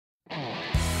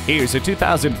Here's a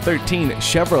 2013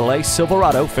 Chevrolet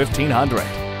Silverado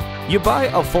 1500. You buy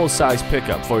a full-size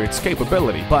pickup for its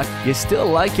capability, but you still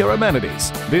like your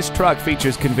amenities. This truck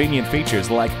features convenient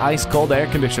features like ice-cold air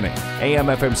conditioning,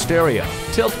 AM/FM stereo,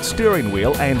 tilt steering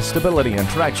wheel, and stability and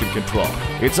traction control.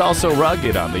 It's also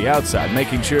rugged on the outside,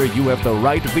 making sure you have the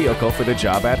right vehicle for the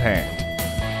job at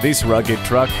hand. This rugged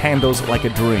truck handles like a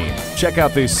dream. Check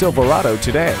out this Silverado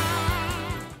today.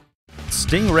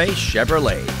 Stingray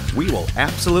Chevrolet. We will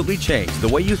absolutely change the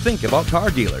way you think about car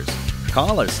dealers.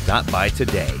 Call or stop by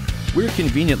today. We're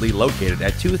conveniently located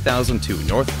at 2002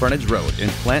 North Frontage Road in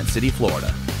Plant City,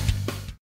 Florida.